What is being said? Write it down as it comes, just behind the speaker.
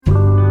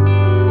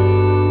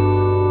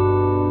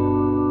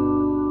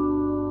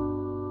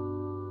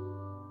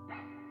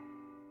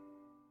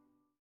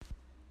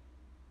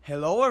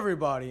Hello,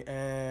 everybody.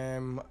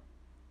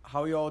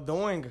 How you all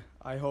doing?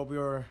 I hope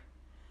your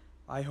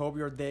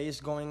day is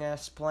going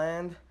as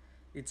planned.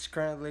 It's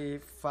currently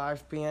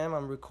 5 p.m.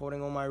 I'm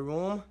recording on my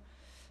room.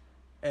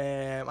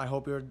 I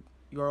hope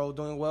you're all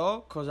doing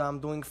well, cause I'm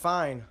doing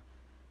fine.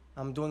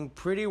 I'm doing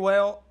pretty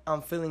well.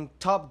 I'm feeling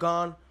Top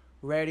Gun,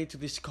 ready to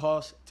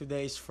discuss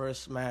today's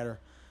first matter.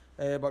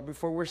 But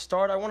before we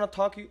start, I want to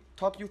talk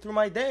you through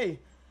my day.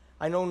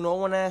 I know no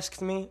one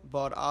asked me,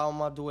 but I'm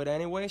gonna do it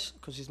anyways,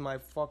 cause it's my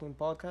fucking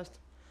podcast.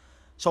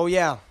 So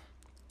yeah,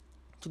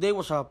 today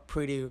was a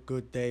pretty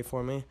good day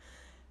for me.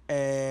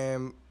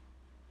 Um,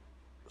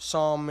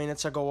 some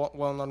minutes ago,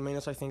 well, not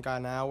minutes, I think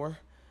an hour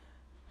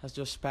has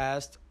just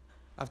passed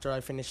after I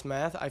finished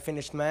math. I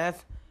finished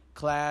math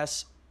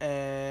class,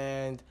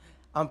 and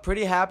I'm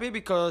pretty happy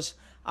because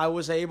I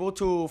was able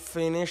to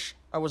finish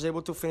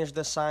the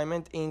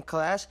assignment in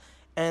class,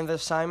 and the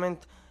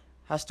assignment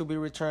has to be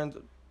returned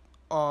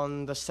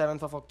on the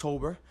 7th of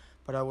October,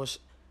 but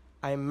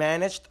I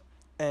managed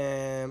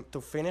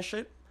to finish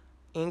it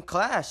in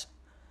class.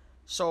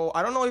 So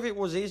I don't know if it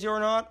was easy or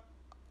not.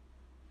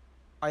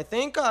 I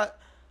think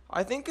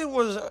it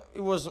was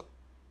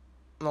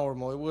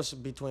normal. It was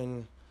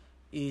between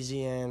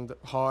easy and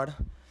hard,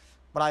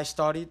 but I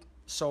studied.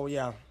 So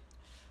yeah,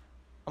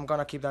 I'm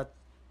gonna keep that.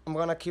 I'm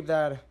gonna keep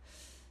that.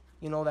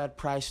 That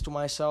price to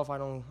myself. I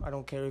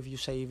don't care if you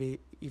say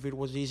if it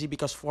was easy,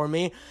 because for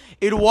me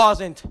it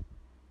wasn't.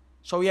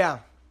 So yeah,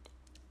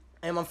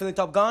 I'm feeling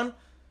Top Gun.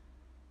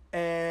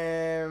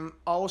 And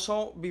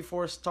also,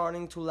 before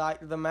starting to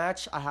like the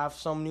match, I have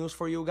some news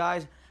for you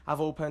guys. I've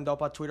opened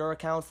up a Twitter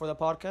account for the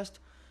podcast,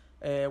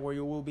 where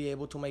you will be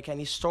able to make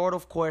any sort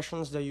of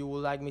questions that you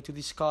would like me to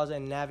discuss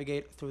and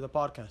navigate through the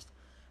podcast.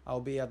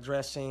 I'll be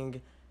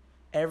addressing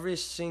every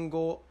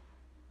single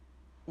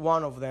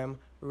one of them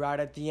right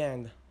at the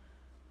end.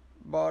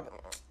 But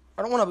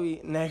I don't want to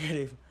be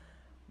negative.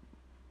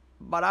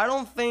 But I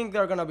don't think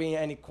there are going to be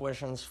any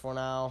questions for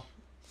now.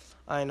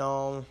 I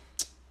know.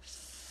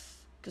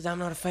 Because I'm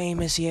not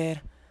famous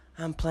yet.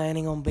 I'm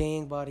planning on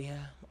being, but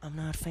yeah, I'm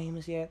not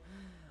famous yet.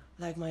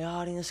 Like, my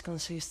audience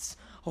consists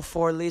of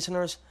 4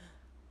 listeners.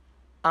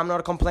 I'm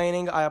not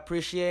complaining. I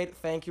appreciate.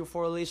 Thank you,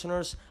 4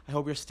 listeners. I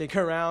hope you stick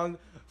around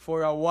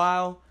for a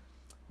while.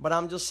 But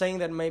I'm just saying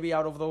that maybe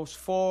out of those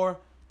 4,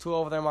 2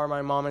 of them are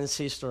my mom and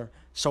sister.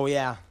 So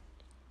yeah.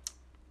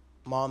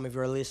 Mom, if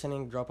you're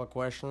listening, drop a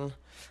question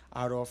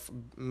out of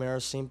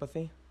mere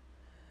sympathy.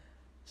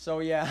 So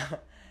yeah,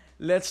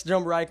 let's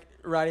jump right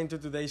into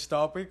today's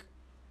topic.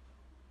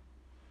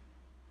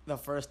 The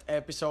first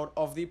episode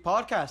of the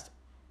podcast.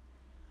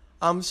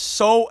 I'm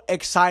so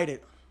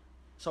excited.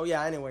 So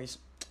yeah, anyways.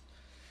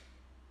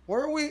 What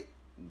are we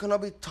gonna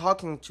be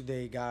talking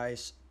today,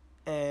 guys?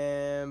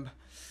 We'll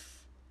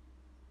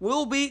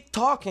be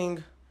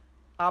talking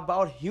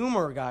about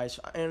humor, guys,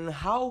 and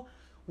how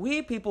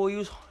we people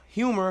use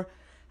humor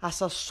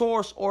as a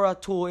source or a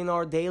tool in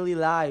our daily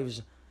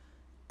lives.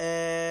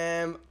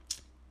 And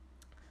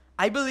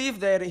I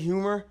believe that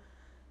humor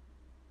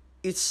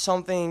is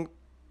something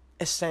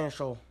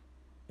essential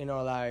in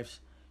our lives.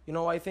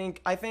 I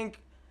think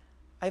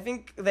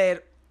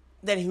that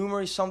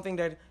humor is something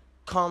that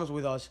comes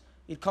with us.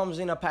 It comes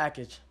in a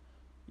package,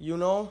 you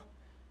know?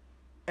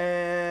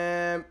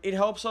 And it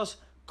helps us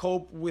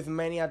cope with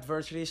many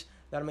adversities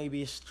that may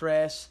be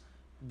stress,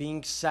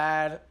 being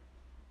sad,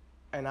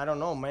 and I don't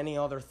know, many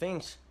other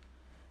things.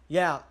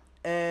 Yeah,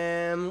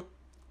 though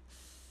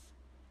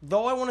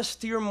I want to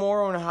steer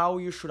more on how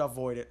you should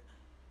avoid it.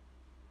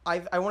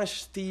 I want to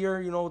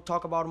steer,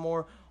 talk about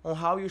more on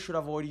how you should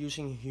avoid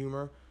using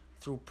humor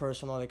through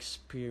personal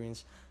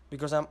experience.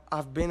 Because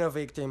I've been a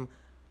victim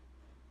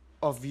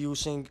of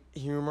using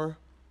humor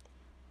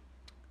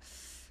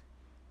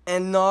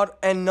and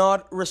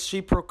not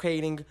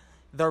reciprocating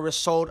the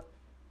result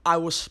I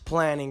was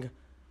planning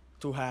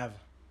to have,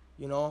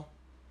 you know?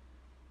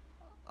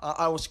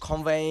 I was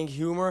conveying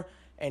humor,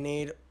 and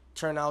it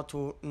turned out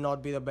to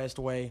not be the best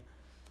way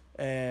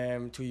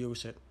to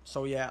use it.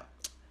 So yeah,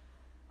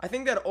 I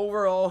think that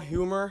overall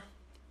humor,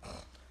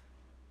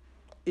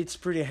 it's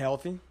pretty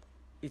healthy.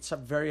 It's a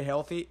very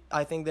healthy.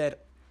 I think that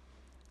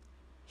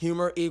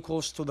humor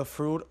equals to the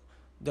fruit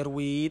that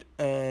we eat,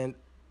 and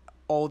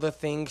all the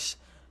things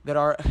that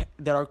are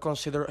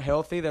considered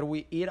healthy that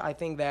we eat. I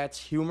think that's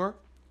humor.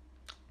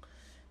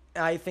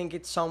 I think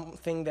it's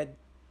something that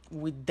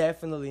we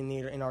definitely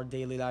need in our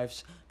daily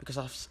lives,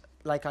 because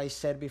like I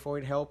said before,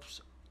 it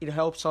helps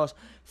us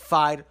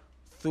fight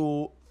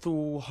through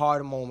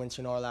hard moments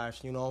in our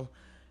lives.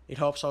 It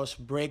helps us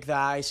break the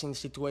ice in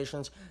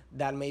situations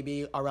that may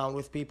be around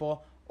with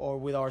people or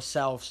with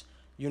ourselves.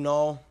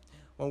 When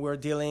we're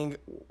dealing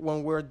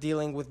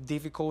with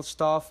difficult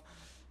stuff,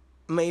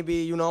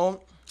 maybe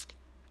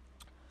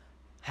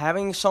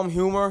having some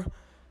humor,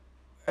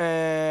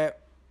 it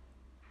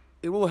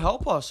will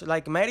help us,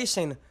 like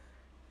medicine.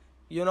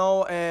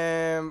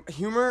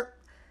 Humor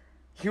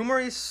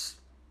is,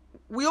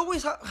 we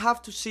always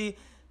have to see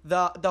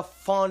the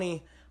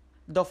funny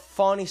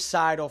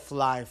side of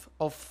life,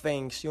 of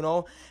things,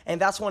 and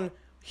that's when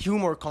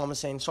humor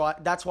comes in. So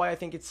that's why I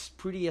think it's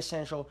pretty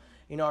essential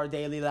in our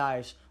daily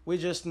lives. We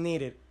just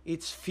need it.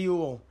 It's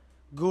fuel,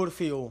 good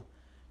fuel.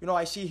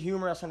 I see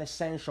humor as an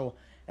essential.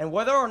 And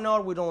whether or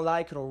not we don't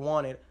like it or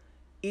want it,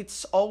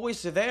 it's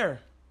always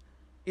there.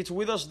 It's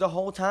with us the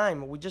whole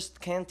time. We just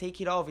can't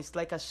take it off. It's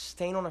like a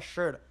stain on a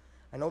shirt.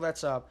 I know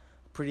that's a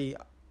pretty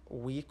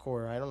weak,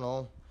 or I don't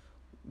know,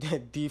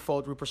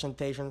 default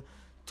representation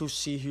to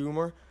see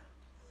humor.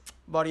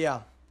 But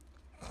yeah.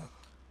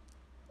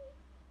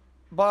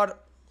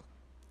 But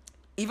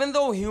even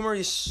though humor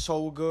is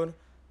so good,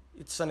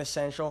 it's an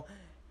essential,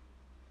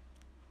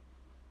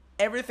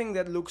 everything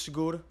that looks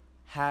good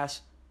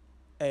has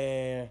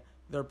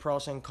their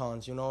pros and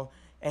cons.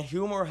 And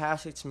humor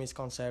has its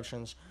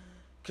misconceptions.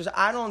 Because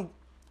I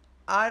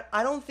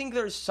don't think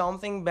there's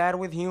something bad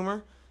with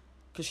humor.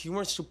 Because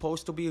humor is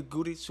supposed to be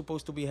good, it's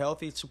supposed to be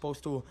healthy, it's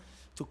supposed to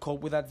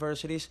cope with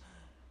adversities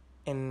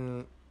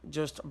and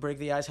just break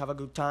the ice, have a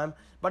good time.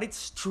 But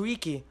it's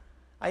tricky.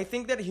 I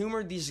think that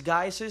humor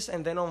disguises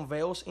and then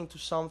unveils into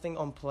something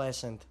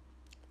unpleasant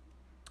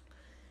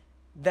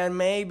that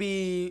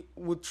maybe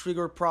would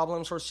trigger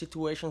problems or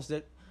situations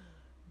that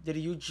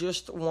you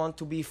just want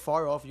to be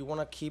far off. You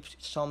want to keep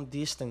some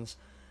distance.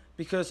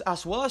 Because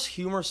as well as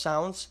humor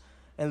sounds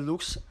and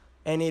looks,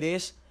 and it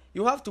is,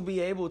 you have to be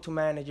able to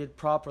manage it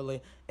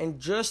properly and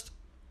just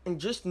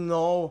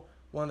know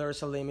when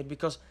there's a limit.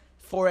 Because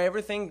for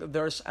everything,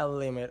 there's a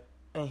limit.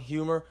 And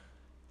humor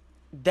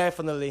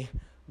definitely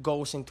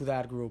goes into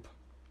that group.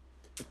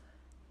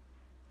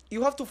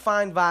 You have to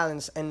find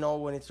balance and know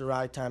when it's the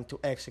right time to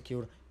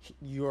execute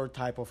your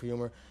type of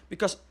humor.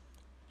 Because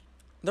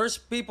there's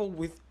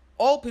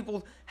all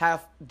people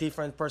have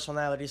different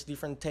personalities,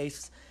 different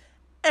tastes,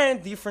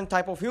 and different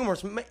type of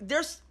humors.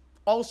 There's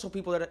also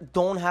people that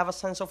don't have a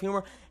sense of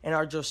humor and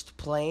are just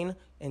plain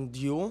and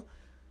dull.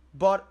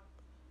 But,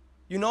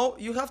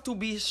 you have to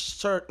be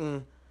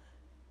certain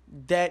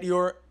that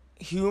your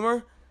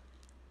humor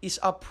is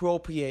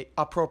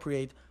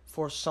appropriate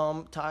for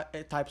some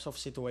types of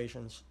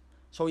situations.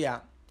 So yeah,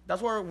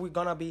 that's what we're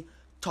gonna be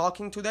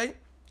talking today.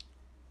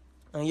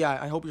 And yeah,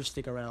 I hope you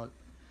stick around.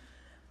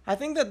 I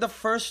think that the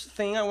first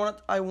thing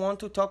I want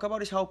to talk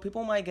about is how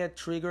people might get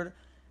triggered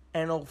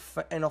and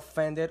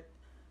offended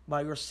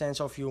by your sense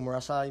of humor.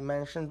 As I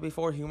mentioned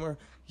before, humor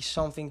is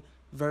something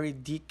very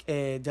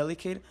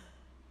delicate,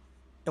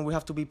 and we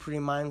have to be pretty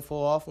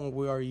mindful of when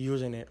we are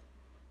using it.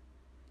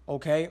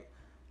 Okay,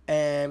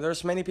 and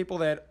there's many people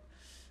that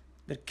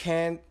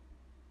can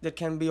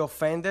be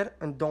offended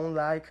and don't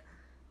like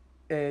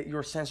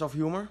your sense of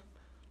humor,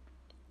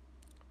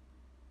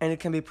 and it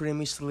can be pretty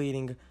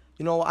misleading.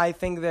 I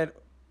think that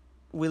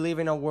we live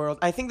in a world.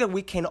 I think that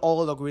we can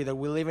all agree that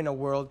we live in a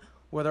world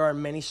where there are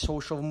many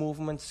social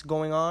movements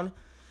going on,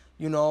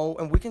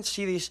 and we can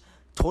see this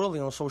totally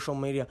on social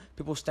media.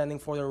 People standing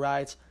for their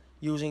rights,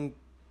 using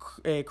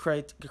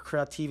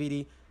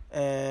creativity,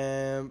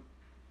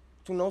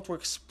 to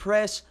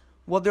express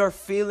what they're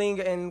feeling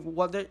and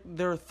what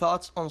their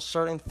thoughts on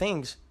certain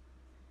things.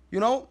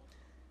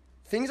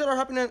 Things that are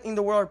happening in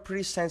the world are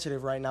pretty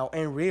sensitive right now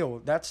and real.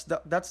 That's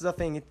the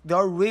thing.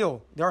 They're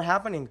real. They're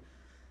happening.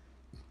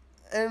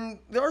 And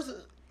there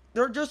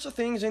are just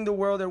things in the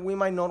world that we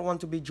might not want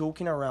to be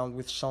joking around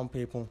with some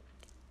people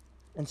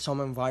in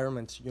some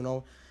environments.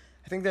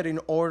 I think that in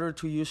order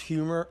to use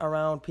humor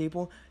around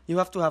people, you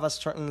have to have a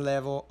certain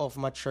level of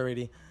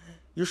maturity.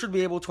 You should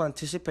be able to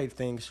anticipate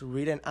things,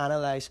 read and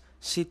analyze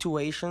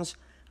situations,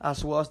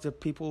 as well as the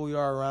people you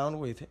are around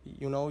with.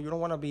 You don't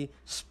want to be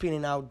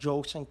spitting out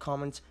jokes and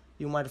comments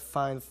you might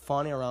find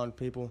funny around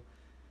people.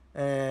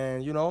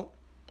 And,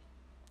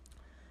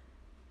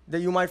 that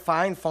you might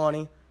find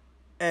funny,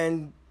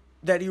 and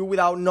that you,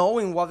 without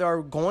knowing what they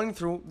are going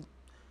through,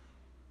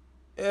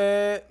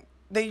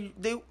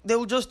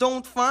 they'll just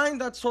don't find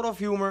that sort of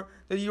humor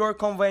that you are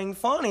conveying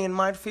funny and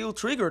might feel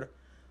triggered.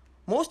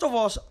 Most of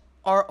us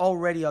are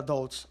already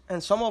adults,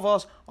 and some of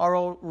us are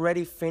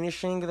already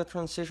finishing the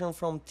transition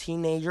from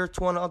teenager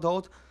to an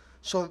adult.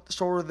 So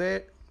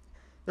there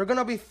are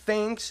gonna be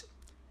things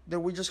that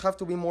we just have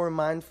to be more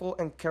mindful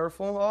and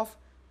careful of.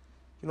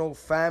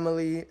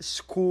 Family,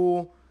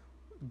 school,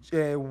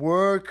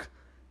 work,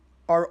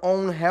 our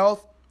own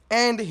health,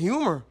 and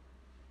humor.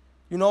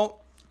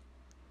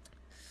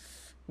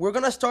 We're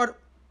gonna start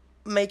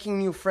making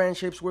new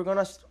friendships. We're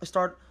gonna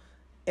start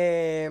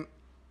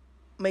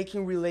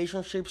making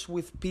relationships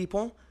with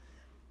people,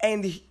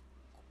 and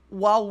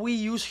while we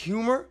use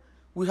humor,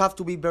 we have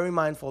to be very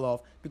mindful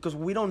of, because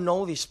we don't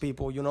know these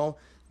people.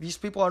 These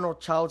people are not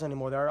childs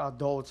anymore. They are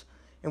adults,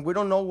 and we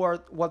don't know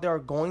what they are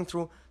going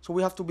through. So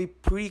we have to be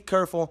pretty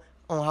careful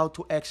on how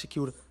to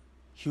execute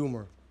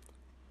humor.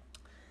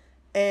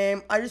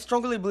 And I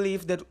strongly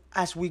believe that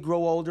as we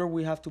grow older,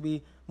 we have to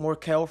be more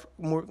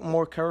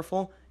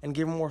careful and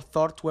give more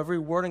thought to every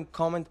word and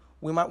comment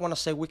we might want to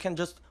say. We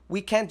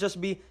can't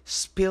just be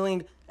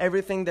spilling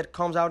everything that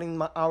comes out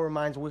in our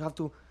minds. We have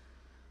to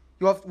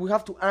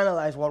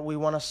analyze what we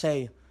want to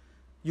say,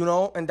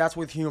 and that's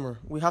with humor.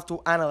 We have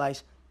to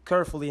analyze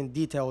carefully and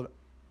detailed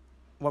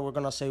what we're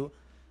gonna say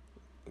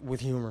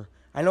with humor.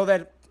 I know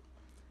that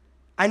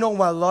I know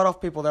a lot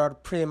of people that are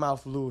pretty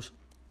mouth loose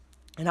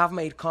and have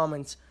made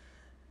comments,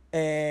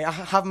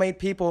 have made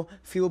people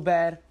feel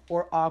bad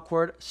or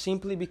awkward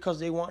simply because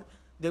they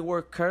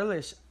were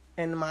careless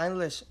and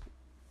mindless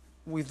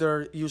with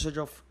their usage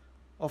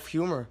of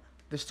humor.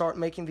 They start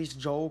making these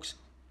jokes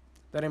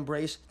that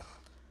embrace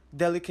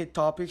delicate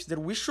topics that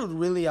we should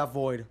really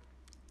avoid.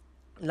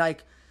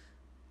 Like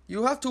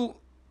you have to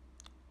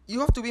you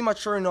have to be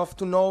mature enough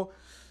to know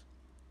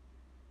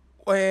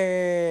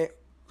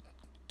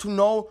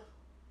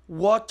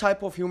what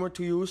type of humor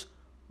to use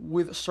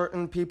with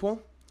certain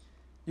people.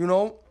 You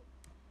know,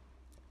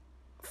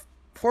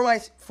 for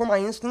my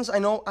instance, I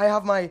know I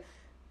have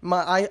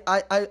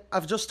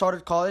I've just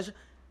started college,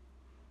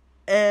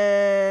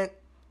 and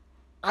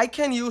I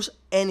can use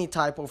any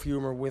type of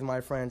humor with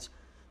my friends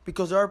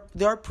because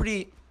they are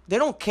pretty, they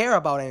don't care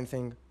about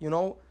anything, you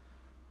know?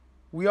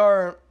 We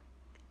are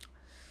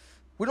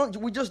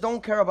we just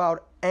don't care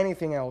about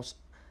anything else.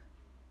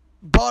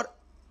 But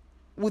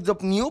with the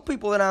new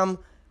people that I'm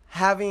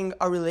having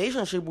a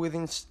relationship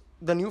with,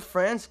 the new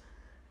friends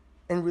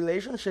and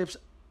relationships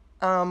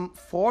I'm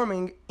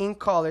forming in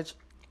college,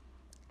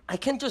 I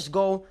can't just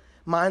go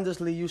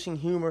mindlessly using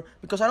humor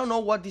because I don't know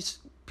what these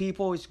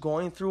people is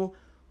going through,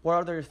 what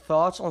are their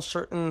thoughts on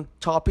certain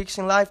topics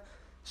in life.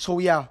 So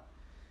yeah,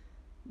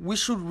 we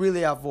should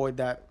really avoid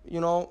that. You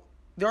know,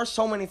 there are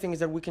so many things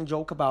that we can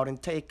joke about and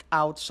take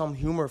out some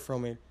humor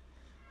from it.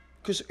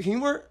 Because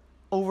humor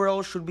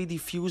overall should be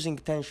diffusing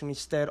tension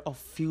instead of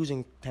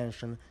fusing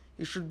tension.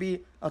 It should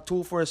be a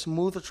tool for a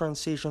smooth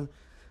transition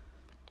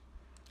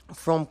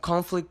from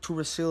conflict to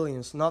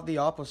resilience, not the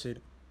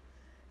opposite.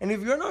 And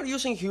if you're not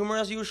using humor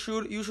as you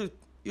should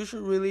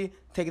really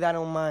take that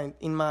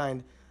in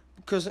mind,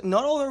 because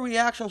not all the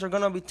reactions are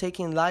gonna be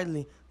taken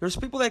lightly. There's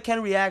people that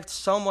can react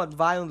somewhat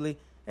violently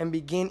and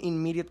begin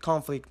immediate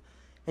conflict,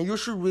 and you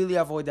should really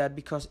avoid that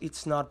because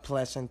it's not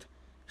pleasant.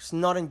 It's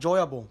not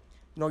enjoyable.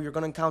 You know, you're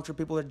gonna encounter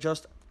people that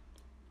just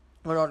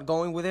are not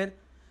going with it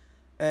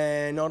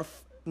and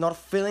not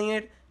feeling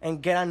it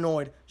and get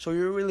annoyed. So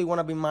you really want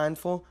to be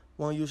mindful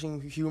when using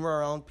humor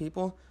around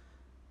people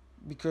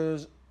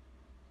because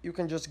you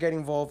can just get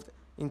involved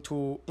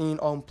in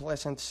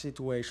unpleasant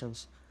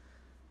situations.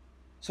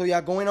 So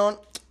yeah, going on,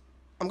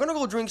 I'm gonna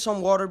go drink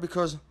some water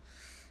because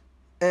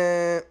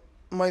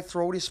my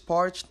throat is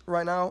parched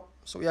right now.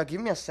 So yeah, give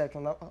me a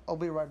second. I'll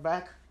be right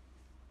back.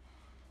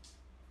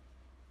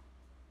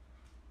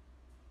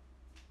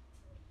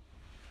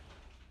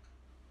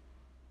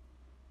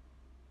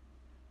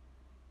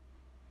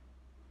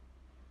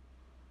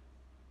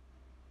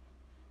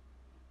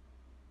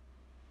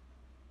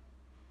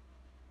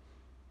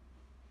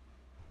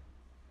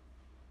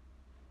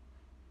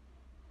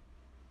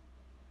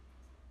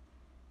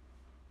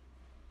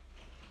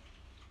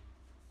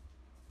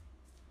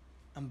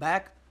 I'm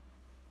back.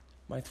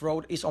 My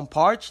throat is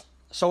unparched.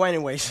 So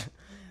anyways,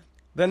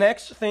 the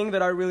next thing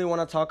that I really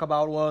want to talk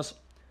about was,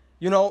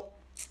 you know,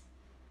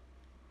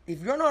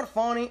 if you're not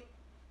funny,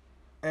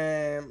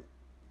 um,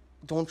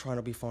 don't try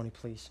to be funny,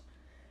 please.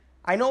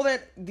 I know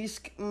that this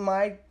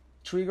might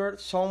trigger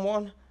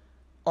someone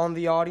on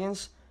the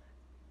audience.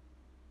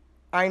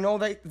 I know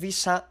that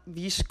this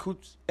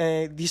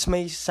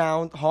may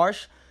sound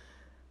harsh,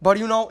 but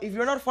you know, if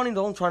you're not funny,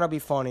 don't try to be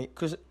funny.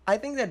 Because I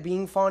think that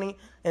being funny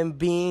and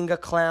being a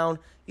clown,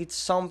 it's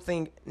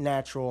something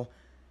natural.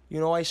 You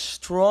know, I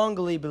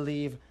strongly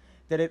believe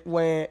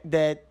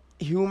that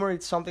humor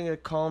is something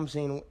that comes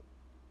in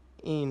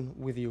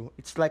with you.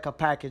 It's like a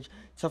package.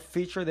 It's a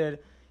feature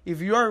that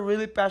if you are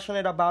really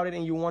passionate about it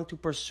and you want to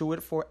pursue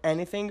it for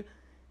anything,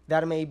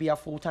 that may be a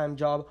full-time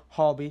job,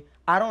 hobby.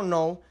 I don't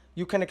know.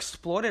 You can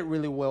exploit it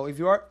really well if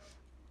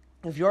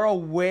you're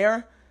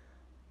aware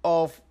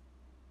of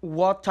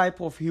what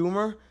type of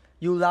humor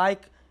you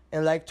like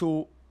and like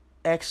to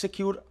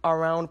execute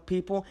around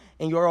people,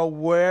 and you're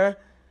aware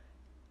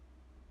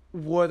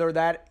whether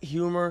that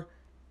humor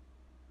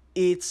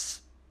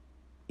it's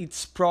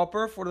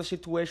proper for the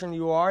situation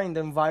you are in, the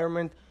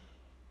environment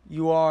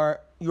you are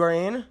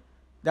in.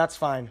 That's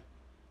fine.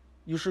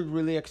 You should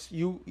really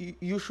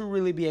you should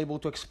really be able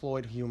to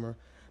exploit humor.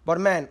 But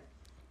man,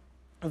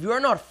 if you're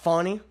not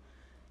funny,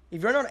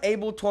 if you're not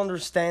able to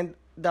understand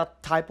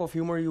that type of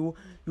humor you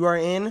are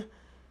in,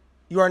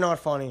 you are not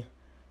funny.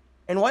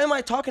 And why am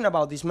I talking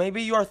about this?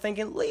 Maybe you are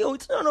thinking, Leo,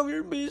 it's none of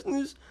your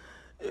business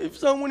if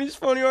someone is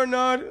funny or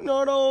not.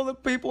 Not all the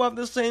people have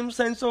the same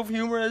sense of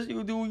humor as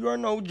you do. You are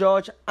no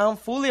judge. I'm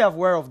fully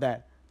aware of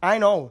that. I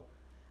know.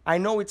 I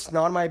know it's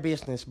not my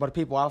business, but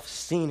people, I've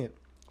seen it.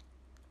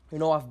 You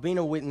know, I've been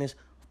a witness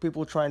of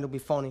people trying to be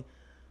funny.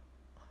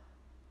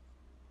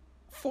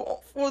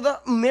 For the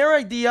mere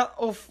idea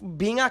of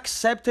being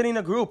accepted in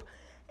a group.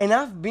 And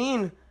I've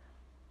been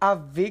a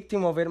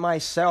victim of it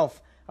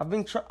myself.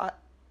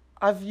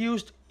 I've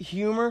used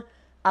humor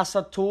as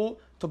a tool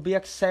to be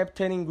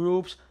accepted in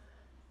groups,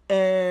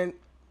 and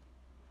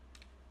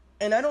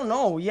I don't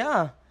know,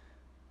 yeah,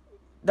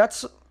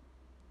 that's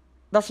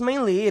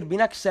mainly it.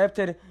 Being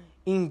accepted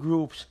in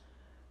groups,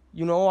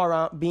 you know,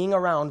 around being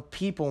around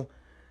people.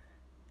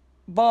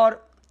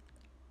 But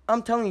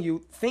I'm telling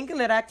you, thinking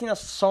that acting as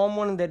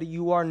someone that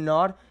you are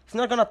not, it's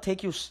not gonna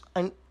take you,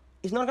 and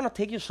it's not gonna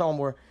take you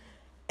somewhere,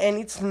 and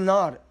it's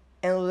not,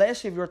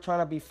 unless if you're trying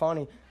to be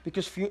funny,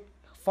 because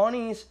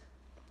funny is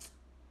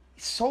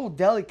so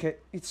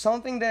delicate. It's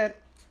something that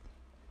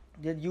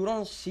you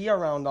don't see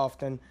around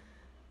often.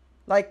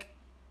 Like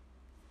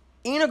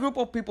in a group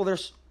of people,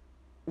 there's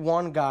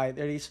one guy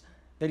that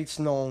is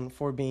known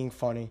for being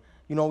funny.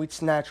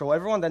 It's natural.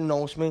 Everyone that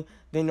knows me,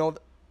 they know.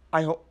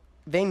 I hope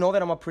they know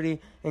that I'm a pretty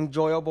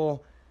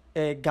enjoyable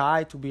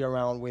guy to be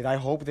around with. I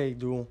hope they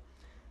do.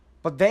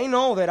 But they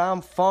know that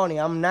I'm funny.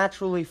 I'm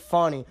naturally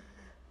funny.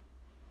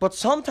 But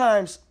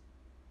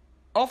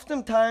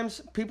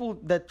oftentimes, people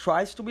that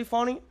tries to be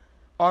funny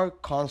are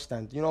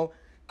constant.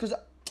 Because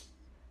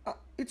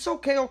it's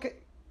okay. Okay,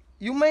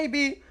 you may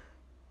be,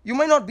 you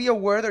may not be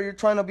aware that you're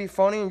trying to be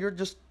funny and you're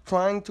just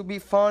trying to be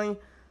funny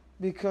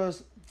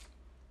because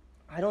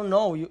I don't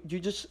know. You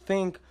just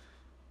think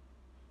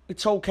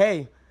it's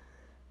okay,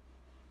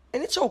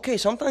 and it's okay.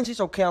 Sometimes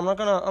it's okay. I'm not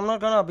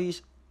gonna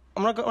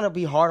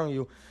be hard on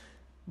you.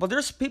 But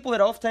there's people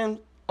that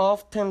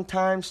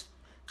oftentimes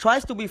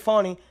tries to be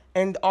funny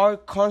and are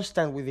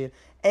constant with it,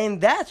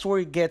 and that's where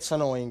it gets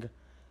annoying,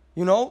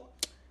 you know.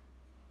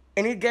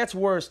 And it gets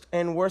worse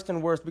and worse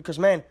and worse because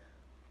man,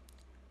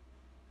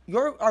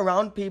 you're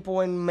around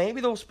people and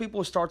maybe those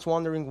people starts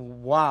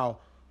wondering, wow,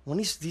 when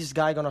is this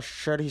guy gonna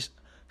shut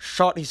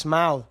his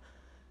mouth?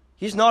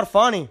 He's not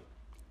funny.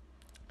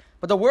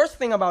 But the worst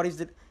thing about it is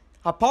that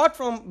apart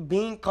from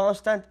being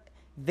constant,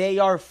 they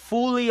are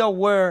fully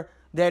aware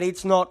that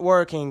it's not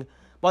working,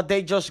 but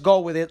they just go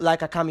with it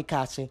like a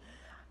kamikaze.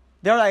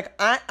 They're like,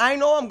 I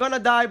know I'm gonna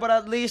die, but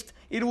at least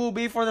it will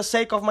be for the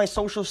sake of my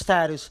social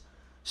status.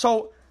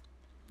 So,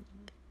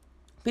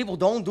 people,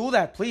 don't do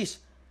that, please.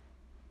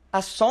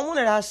 As someone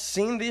that has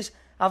seen this,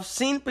 I've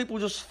seen people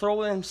just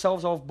throw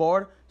themselves off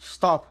board.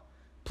 Stop.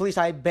 Please,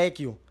 I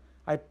beg you.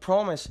 I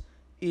promise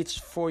it's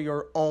for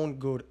your own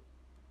good.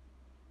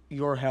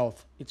 Your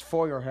health. It's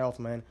for your health,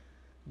 man.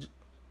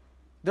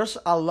 There's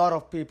a lot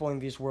of people in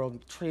this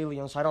world.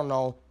 Trillions, I don't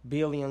know.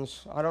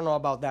 Billions. I don't know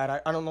about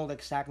that. I don't know the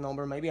exact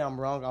number. Maybe I'm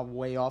wrong. I'm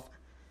way off.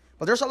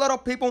 But there's a lot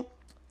of people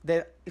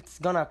that it's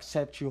gonna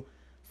accept you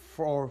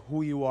for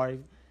who you are. If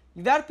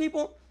that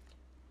people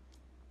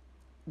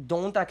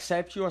don't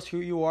accept you as who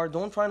you are,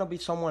 don't try to be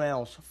someone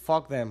else.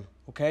 Fuck them,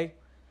 okay?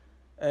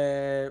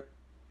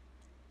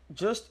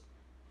 Just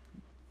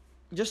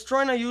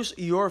trying to use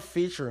your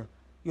feature.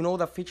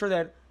 The feature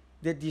that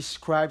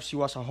describes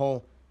you as a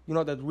whole.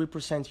 That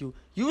represents you.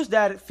 Use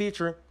that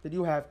feature that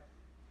you have,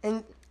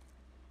 and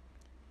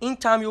in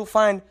time you'll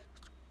find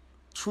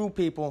true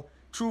people,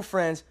 true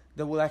friends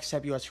that will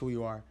accept you as who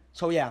you are.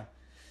 So yeah,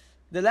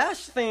 the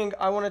last thing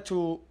I wanted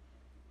to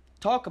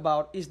talk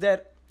about is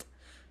that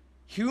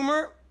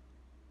humor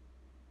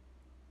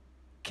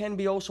can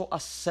be also a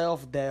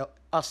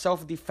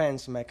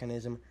self-defense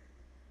mechanism.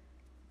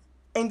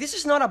 And this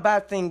is not a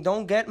bad thing,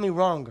 don't get me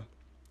wrong.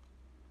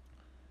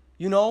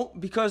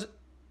 Because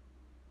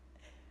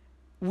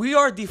we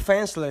are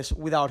defenseless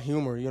without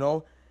humor,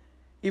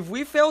 If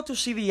we fail to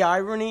see the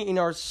irony in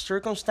our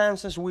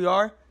circumstances,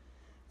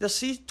 the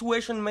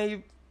situation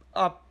may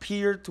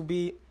appear to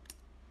be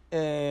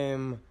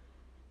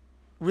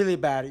really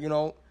bad,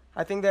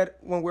 I think that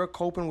when we're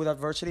coping with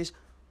adversities,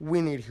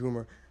 we need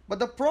humor. But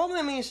the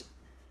problem is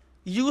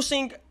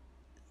using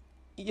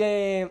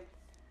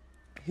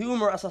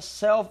humor as a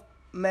self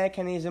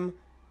mechanism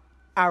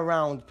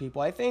around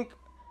people. I think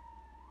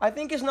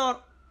it's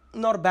not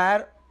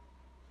bad,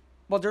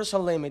 but there's a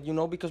limit,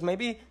 because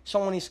maybe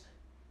someone is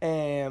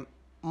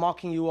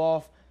mocking you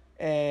off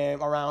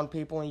around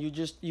people, and you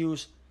just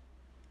use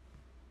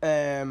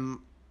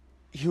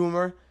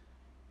humor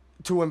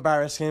to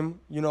embarrass him,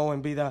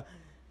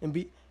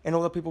 and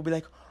other people be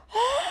like,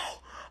 oh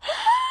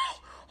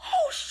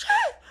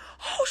shit,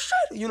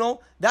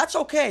 that's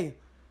okay.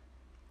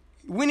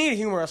 We need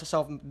humor as a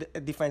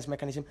self-defense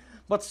mechanism,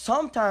 but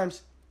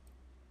sometimes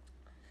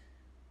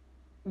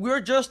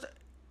we're just,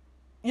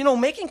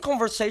 making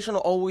conversation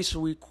always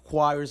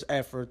requires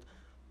effort.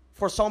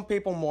 For some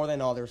people more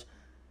than others.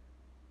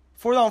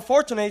 For the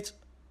unfortunate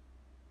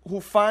who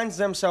finds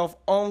themselves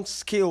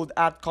unskilled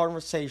at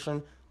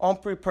conversation,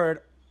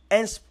 unprepared,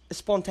 and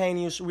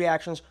spontaneous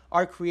reactions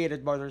are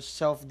created by their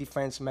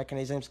self-defense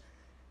mechanisms.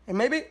 And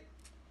maybe,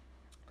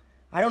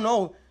 I don't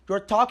know, you're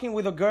talking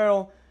with a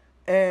girl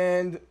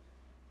and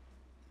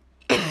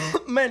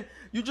man,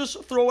 you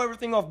just throw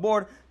everything off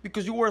board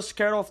because you were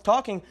scared of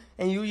talking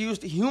and you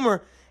used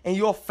humor and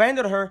you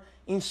offended her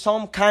in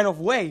some kind of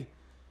way.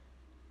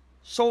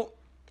 So,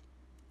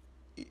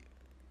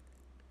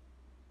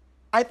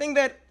 I think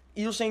that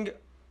using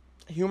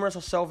humor as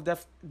a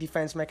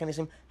self-defense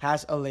mechanism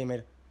has a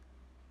limit.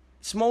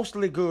 It's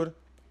mostly good,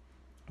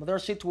 but there are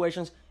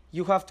situations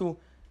you have to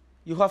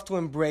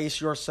embrace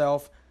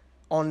yourself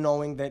on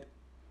knowing that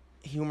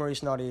humor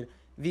is not it.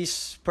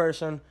 This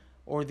person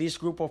or this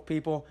group of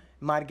people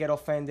might get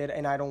offended,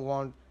 and I don't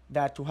want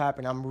that to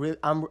happen.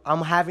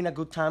 I'm having a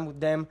good time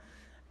with them.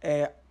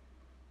 I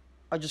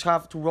just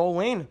have to roll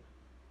in.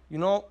 You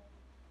know,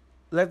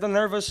 let the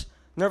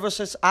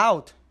nervousness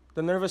out.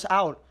 The nervous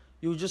out.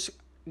 You just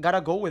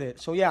gotta go with it.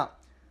 So yeah,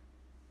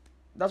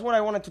 that's what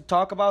I wanted to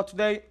talk about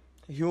today.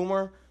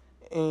 Humor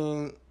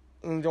in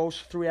those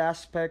three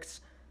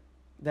aspects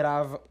that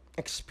I've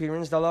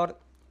experienced a lot.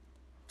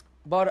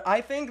 But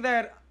I think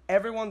that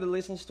everyone that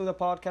listens to the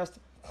podcast,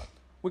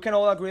 we can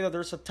all agree that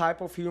there's a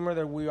type of humor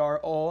that we are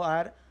all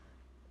at,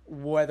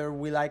 whether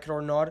we like it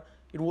or not.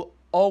 It will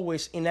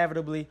always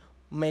inevitably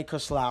make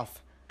us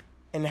laugh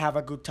and have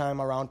a good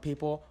time around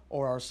people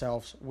or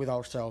ourselves, with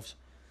ourselves.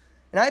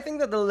 And I think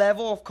that the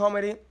level of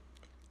comedy,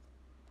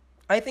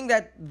 I think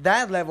that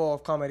that level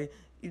of comedy,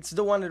 it's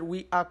the one that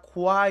we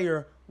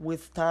acquire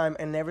with time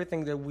and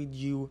everything that we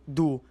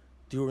do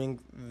during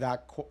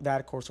that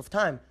course of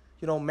time.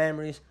 You know,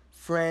 memories,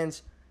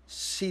 friends,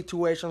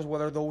 situations,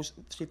 whether those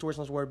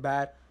situations were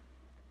bad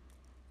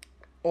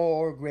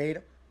or great,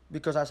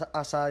 because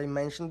as I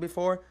mentioned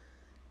before,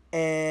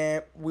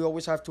 and we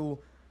always have to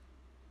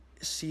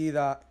see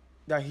the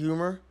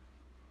humor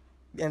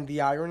and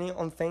the irony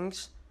on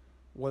things,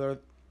 whether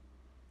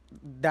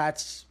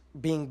that's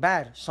being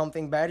bad,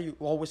 something bad.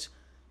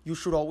 You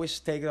should always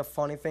take the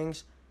funny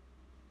things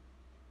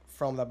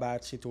from the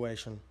bad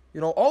situation. You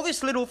know, all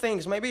these little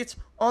things. Maybe it's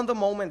on the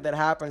moment that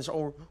happens,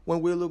 or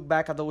when we look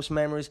back at those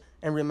memories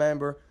and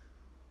remember,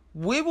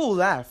 we will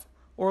laugh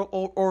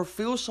or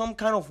feel some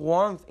kind of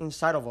warmth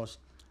inside of us.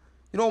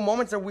 You know,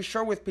 moments that we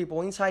share with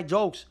people, inside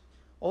jokes,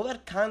 all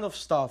that kind of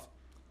stuff.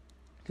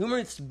 Humor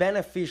is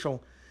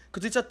beneficial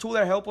because it's a tool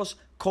that helps us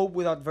cope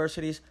with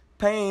adversities,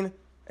 pain,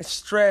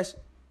 stress,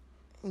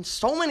 and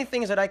so many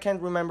things that I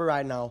can't remember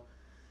right now.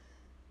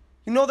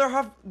 You know, there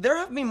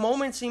have been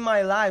moments in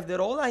my life that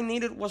all I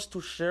needed was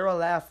to share a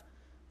laugh,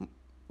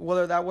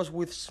 whether that was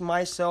with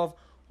myself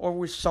or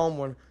with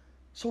someone.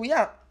 So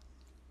yeah,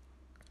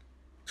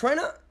 try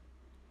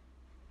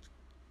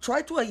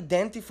to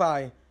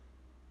identify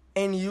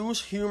and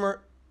use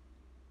humor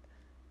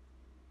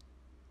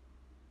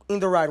in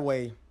the right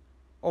way.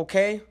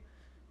 Okay?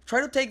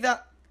 Try to take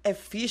that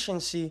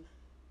efficiency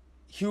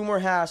humor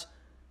has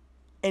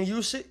and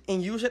use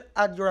it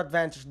at your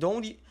advantage.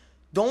 Don't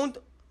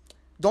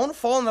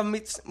fall in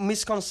the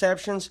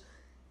misconceptions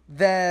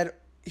that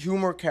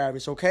humor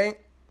carries, okay?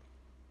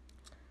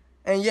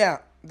 And yeah,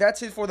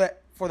 that's it for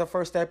the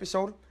first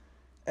episode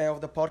of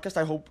the podcast.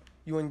 I hope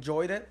you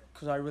enjoyed it,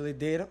 because I really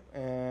did.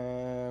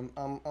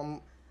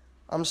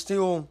 I'm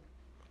still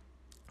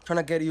trying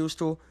to get used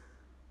to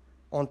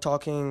on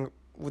talking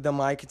with the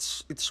mic.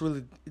 It's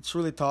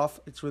really tough.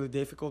 It's really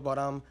difficult, but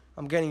I'm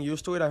getting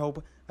used to it. I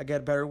hope I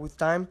get better with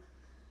time.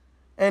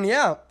 And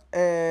yeah,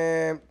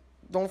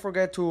 don't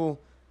forget to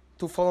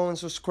follow and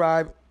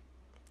subscribe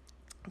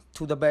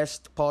to the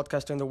best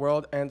podcast in the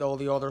world and all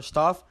the other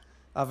stuff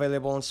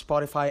available on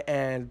Spotify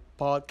and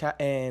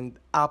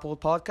Apple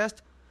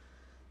Podcast.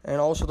 And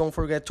also don't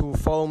forget to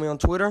follow me on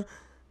Twitter,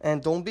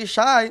 and don't be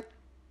shy.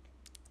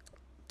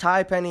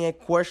 Type any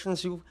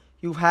questions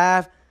you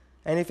have,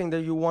 anything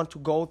that you want to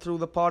go through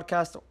the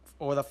podcast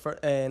or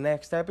the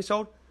next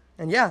episode.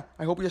 And yeah,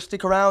 I hope you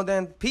stick around,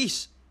 and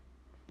peace.